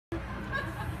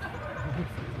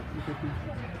Great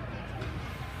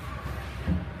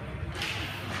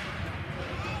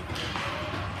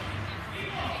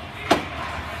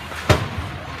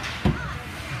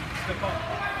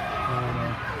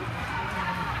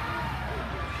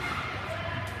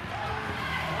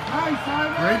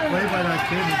play by that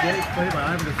kid and great play by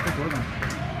Ivan to stick with him.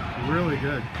 Really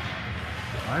good.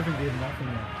 Ivan gave nothing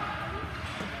yet.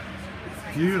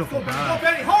 Beautiful pass. Go,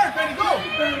 Benny, hard, Benny, go!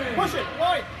 Benny. Push it,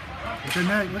 wide. Look at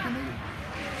Nate, look at Nate.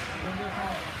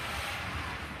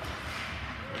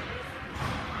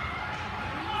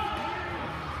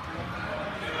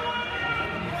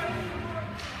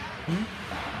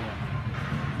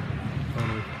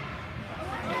 Totally.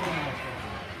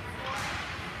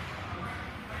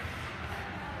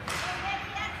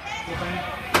 Go, Benny.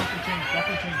 Back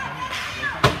and change.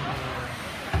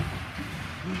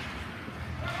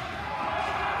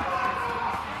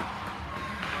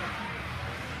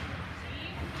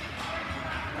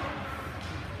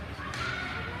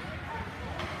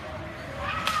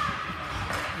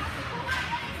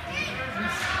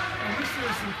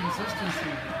 Some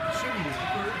consistency. Shouldn't be. If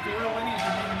they're all innings,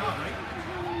 you're not enough, right?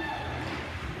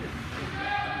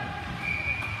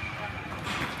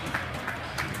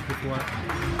 With what?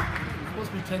 It's supposed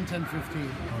to be 10, 10,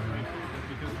 15.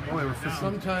 Oh, they were 15.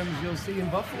 Sometimes you'll see in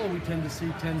Buffalo, we tend to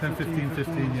see 10, 10, 15,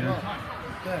 15, yeah. Well.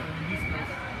 Yeah.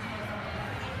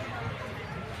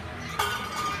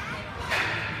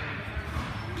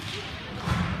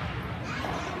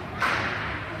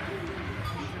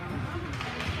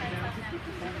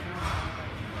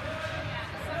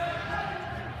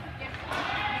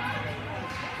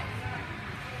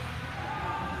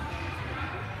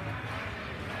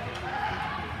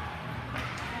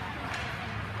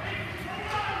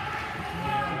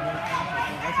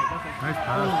 Nice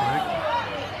pass, Blake.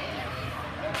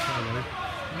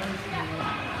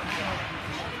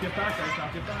 Get back, guys. Now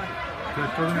get back. Good,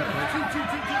 throw the net, Blake. Two.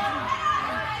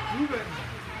 Move it.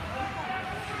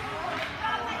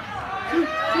 Two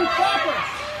poppers.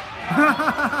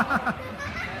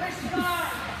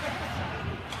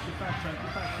 Get back, Trent.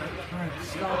 Get back, Trent. All right,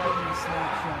 stop it in the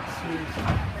slap shot. Seriously.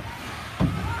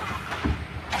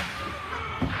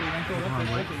 Okay, Yanko, Come on,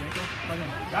 okay, Blake. Yanko.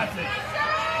 That's it.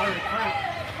 Hurry.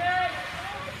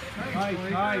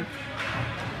 Nice.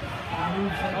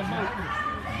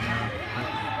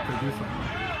 Could do something.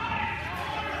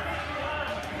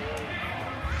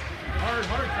 Hard,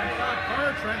 Trent, back.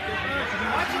 Hard, Trent, get back.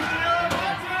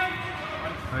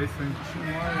 Icing. Too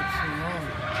wide, so long.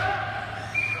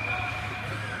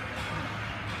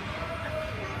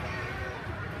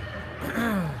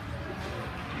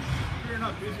 If you're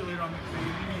not busy later on, maybe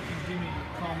you can give me a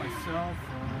call myself.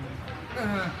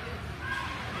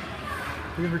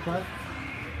 You can record?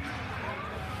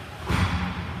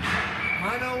 I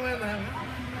know women.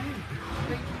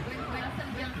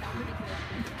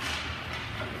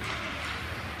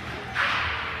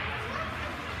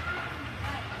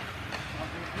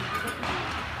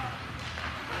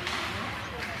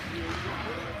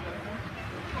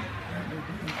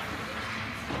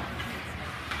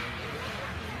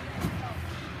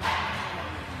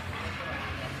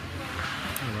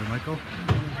 Hello, Michael.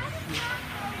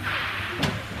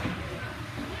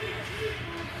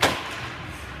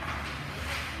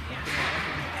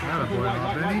 Boy,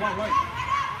 Benny.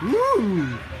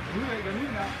 Woo!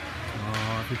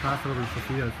 Oh, if he passed over to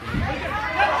Sophia.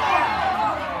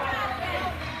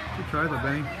 Good try though,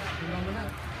 Benny.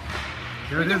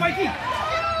 There it is. Mikey!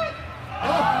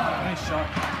 Oh, nice shot.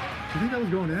 Do you think that was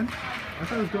going in? I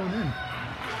thought it was going in.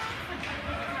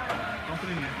 Dump it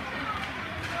in here.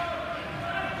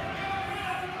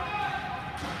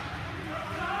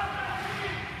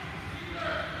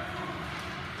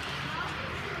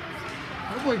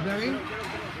 Good boy, Benny.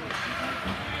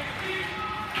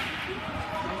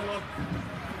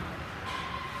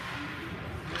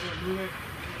 Move it.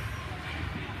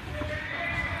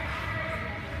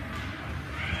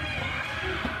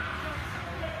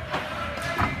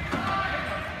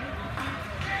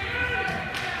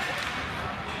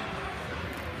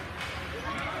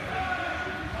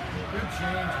 Good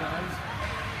change, guys.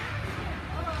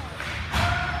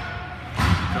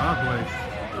 Good job, Blake.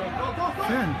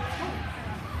 Finn.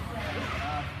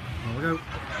 Oh, look out.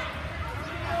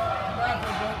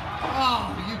 Oh,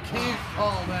 you can't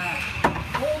call that.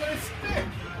 Hold his stick.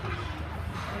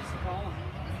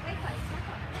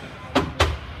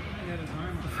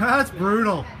 That's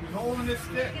brutal. He's holding his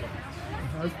stick.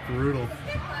 That's brutal.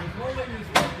 He's holding his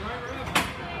stick.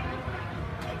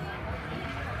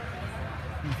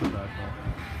 That's a bad ball.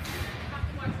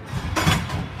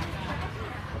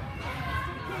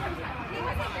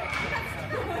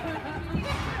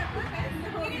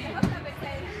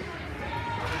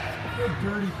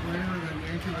 dirty flavor than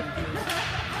Yankee that is.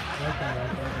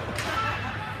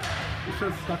 You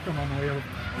should have stuck them on the way out.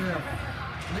 Yeah.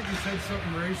 I think he said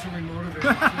something racially motivated too.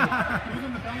 Who's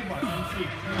in the belly button? Let's see.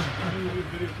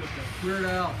 Video clip there. Weird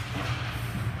Al.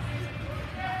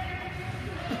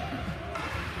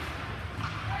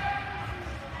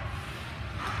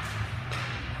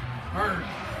 Hard.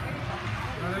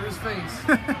 Right in his face.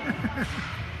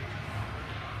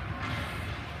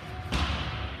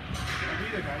 Be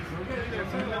there, guys. Be there.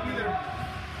 Be there.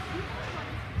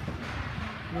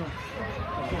 No.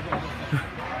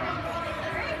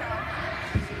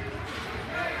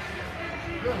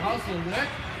 Good hustle, Nick.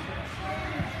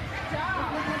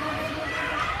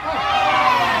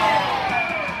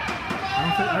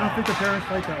 I don't think the parents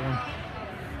like that one.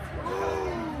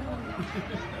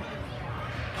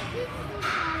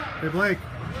 Hey Blake,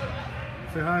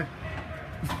 say hi.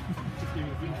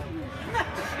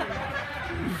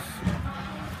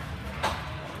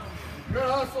 Good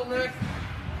hustle, Nick.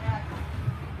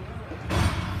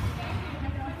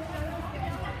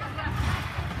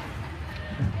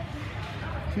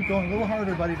 Keep going, a little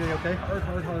harder, buddy, today, okay? Hard,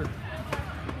 hard, hard.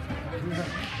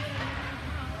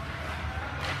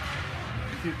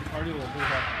 See if the cardio will build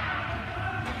up.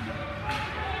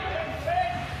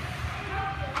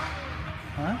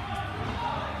 Huh?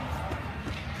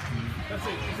 That's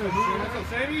it. That's it,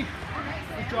 Sammy.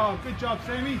 Good job,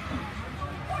 Sammy.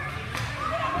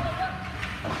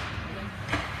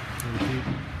 Repeat.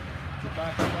 Get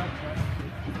back, get back.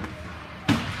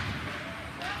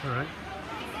 All right.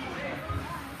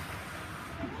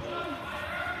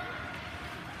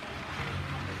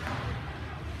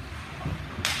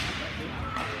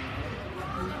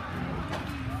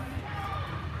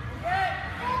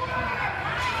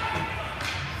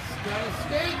 Gotta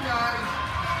skate, guys.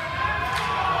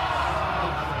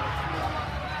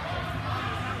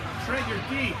 Trent, you're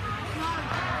deep.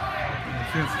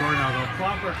 He's gonna score now, though.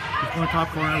 Flopper. He's going top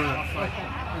corner with it.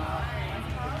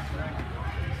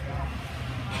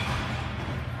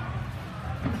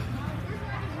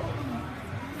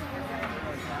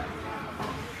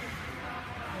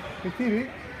 Hey, TV.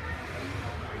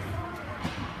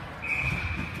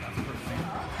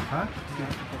 Huh?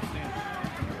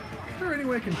 Is there any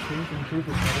way I can change and improve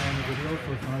the setting on the video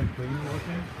so it's not as clean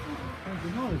looking?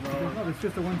 No, it's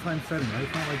just a one-time setting, right?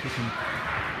 It's not like you can...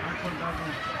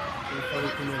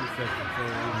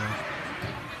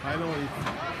 I know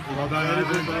it's Well done, very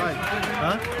Ivan. with the light.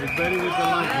 Huh? It's very with the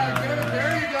light.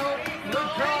 There you go. Good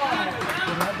call.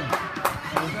 What happened?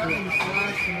 After the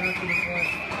slash and after the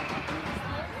flash.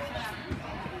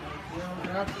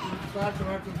 Yeah, after the slash and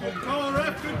after the flash. Go,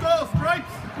 ref. Good goal.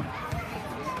 Strikes.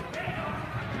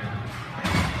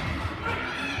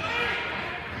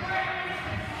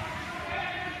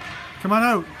 Come on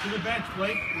out. To the bench,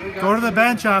 Blake. Go to the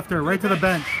bench after. Right to the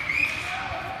bench.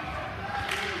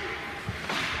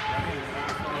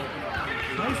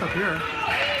 Nice up here.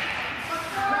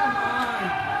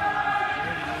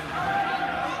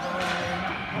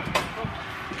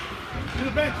 To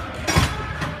the bench.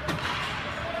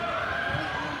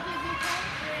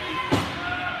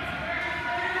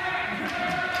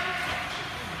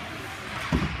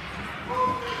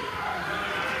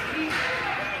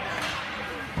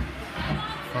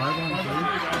 Five on three.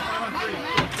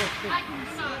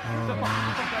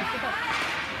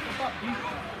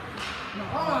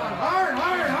 Hard,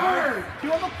 hard, hard. You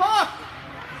on the puck.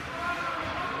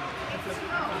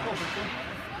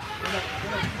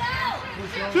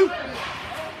 Shoot.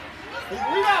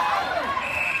 Rebound.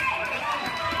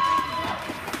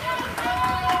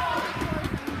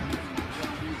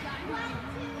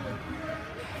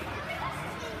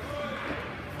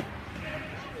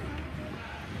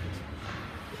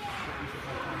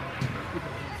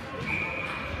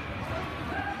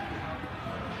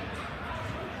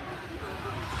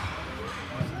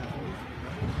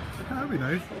 That'd be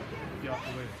nice. Get off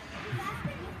the way.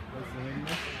 That's the lane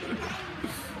there.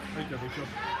 Right there, Rachel.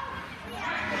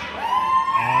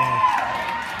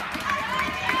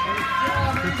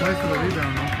 Good place for the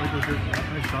rebound, though. Like was good.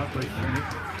 Nice shot place there, Nick.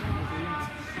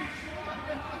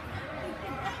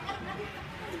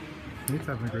 Nick's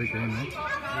having a great game, Nick.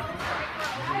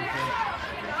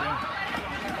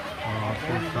 Oh,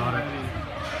 first shot it.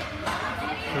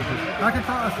 Back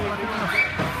across. Back across.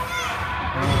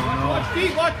 Oh, no. Watch,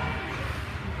 Pete, watch.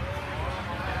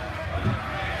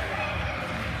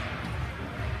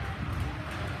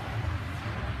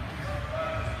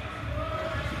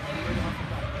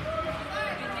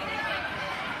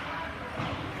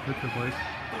 Good for Blake.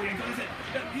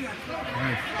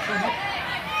 Nice.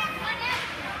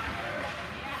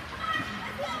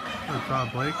 Good job,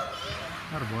 Blake.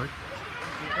 Not a boy.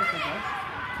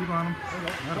 Keep on him.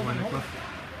 That'll win, Nicholas.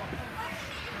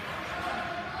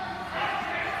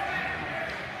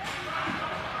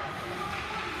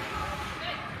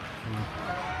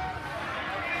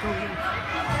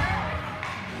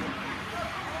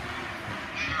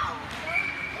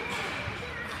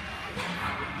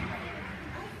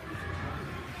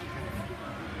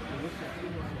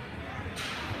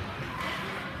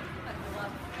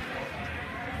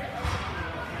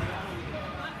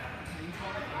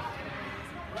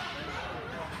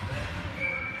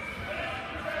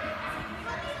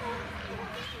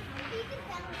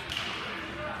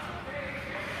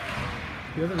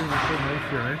 The other ring is so nice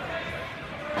here, eh?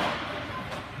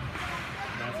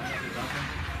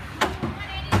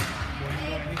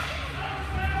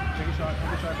 Take a shot,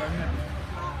 right here.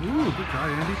 Ooh, good try,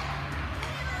 Andy.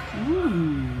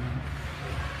 Ooh.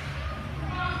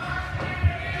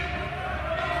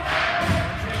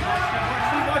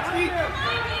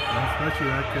 Especially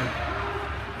that kid.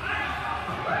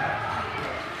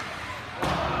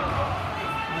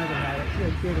 Never had it.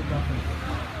 Good or nothing.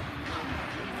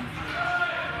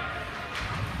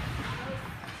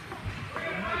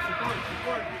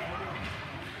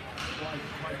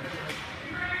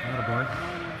 Attaboy.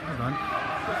 Well done.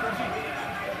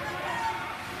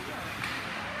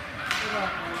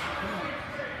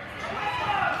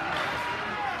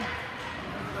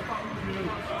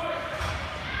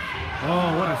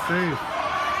 Oh, what a save.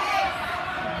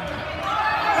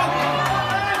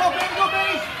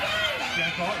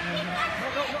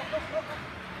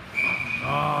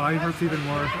 Oh, I hurts even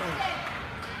more.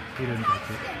 He didn't touch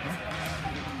it.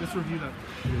 Just review that.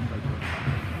 He didn't touch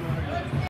it.